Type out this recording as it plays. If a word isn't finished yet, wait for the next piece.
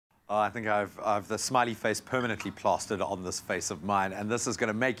Oh, I think I've the smiley face permanently plastered on this face of mine, and this is going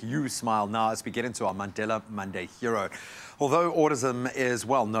to make you smile now as we get into our Mandela Monday Hero. Although autism is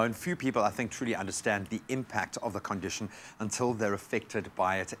well known, few people, I think, truly understand the impact of the condition until they're affected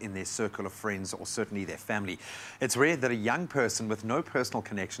by it in their circle of friends or certainly their family. It's rare that a young person with no personal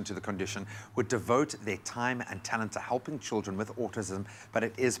connection to the condition would devote their time and talent to helping children with autism, but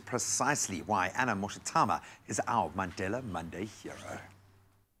it is precisely why Annah Moshatama is our Mandela Monday Hero.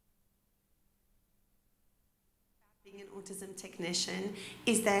 Being an autism technician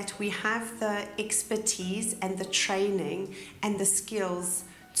is that we have the expertise and the training and the skills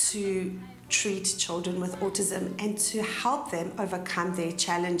to treat children with autism and to help them overcome their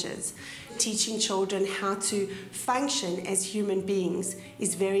challenges. Teaching children how to function as human beings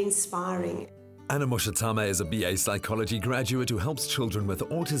is very inspiring. Annah Moshatama is a BA Psychology graduate who helps children with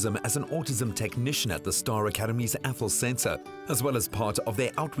autism as an autism technician at the Star Academy's Athol Centre, as well as part of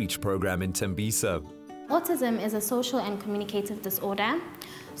their outreach program in Tembisa. Autism is a social and communicative disorder.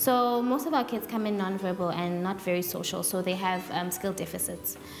 So most of our kids come in nonverbal and not very social, so they have skill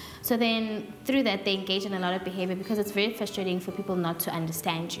deficits. So then through that they engage in a lot of behavior because it's very frustrating for people not to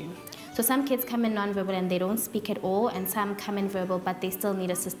understand you. So some kids come in nonverbal and they don't speak at all, and some come in verbal but they still need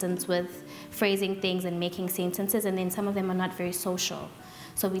assistance with phrasing things and making sentences, and then some of them are not very social.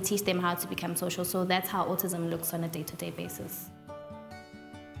 So we teach them how to become social. So that's how autism looks on a day-to-day basis.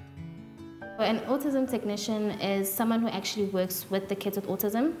 An autism technician is someone who actually works with the kids with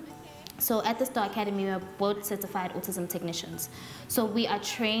autism. So at the Star Academy, we are board certified autism technicians. So we are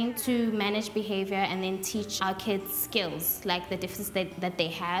trained to manage behavior and then teach our kids skills, like the deficits that they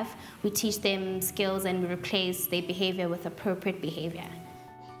have. We teach them skills and we replace their behavior with appropriate behavior.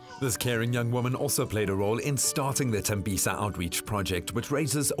 This caring young woman also played a role in starting the Tembisa Outreach Project, which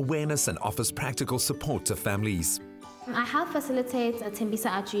raises awareness and offers practical support to families. I help facilitate a Tembisa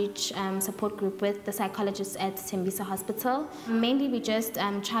Outreach support group with the psychologists at Tembisa Hospital. Mainly we just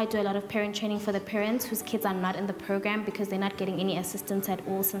try to do a lot of parent training for the parents whose kids are not in the program because they're not getting any assistance at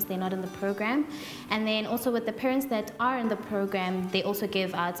all since they're not in the program. And then also with the parents that are in the program, they also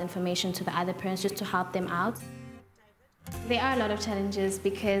give out information to the other parents just to help them out. There are a lot of challenges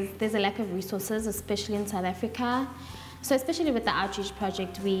because there's a lack of resources, especially in South Africa. So especially with the outreach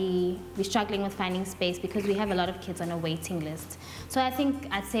project, we're struggling with finding space because we have a lot of kids on a waiting list. So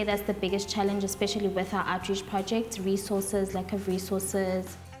I'd say that's the biggest challenge, especially with our outreach project, resources, lack of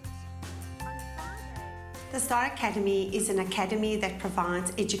resources. The Star Academy is an academy that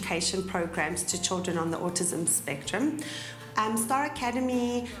provides education programs to children on the autism spectrum. Star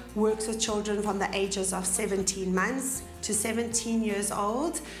Academy works with children from the ages of 17 months to 17 years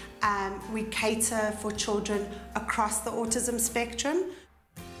old. We cater for children across the autism spectrum.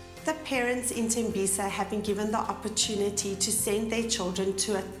 The parents in Tembisa have been given the opportunity to send their children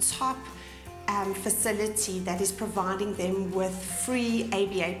to a top facility that is providing them with free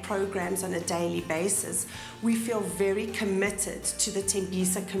ABA programs on a daily basis. We feel very committed to the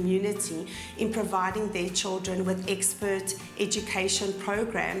Tembisa community in providing their children with expert education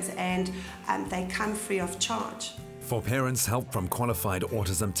programs, and they come free of charge. For parents, help from qualified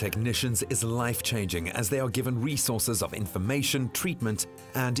autism technicians is life-changing as they are given resources of information, treatment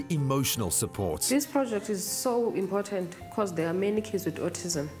and emotional support. This project is so important because there are many kids with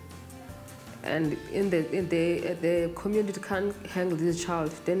autism, and the community can't handle this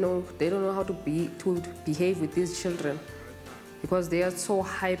child. They don't know how to behave with these children because they are so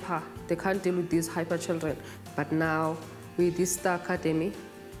hyper. They can't deal with these hyper children. But now with this Star Academy,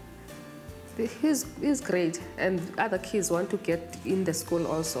 he's great, and other kids want to get in the school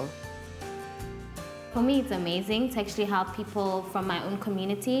also. For me, it's amazing to actually help people from my own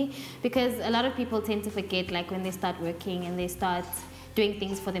community, because a lot of people tend to forget, like when they start working and they start doing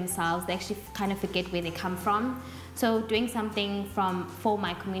things for themselves, they actually kind of forget where they come from. So doing something for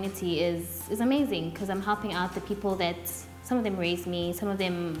my community is amazing, because I'm helping out the people that some of them raised me, some of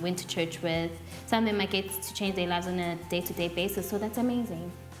them went to church with, some of them I get to change their lives on a day-to-day basis, so that's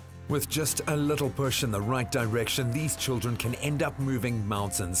amazing. With just a little push in the right direction, these children can end up moving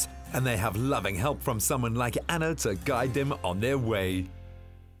mountains, and they have loving help from someone like Annah to guide them on their way.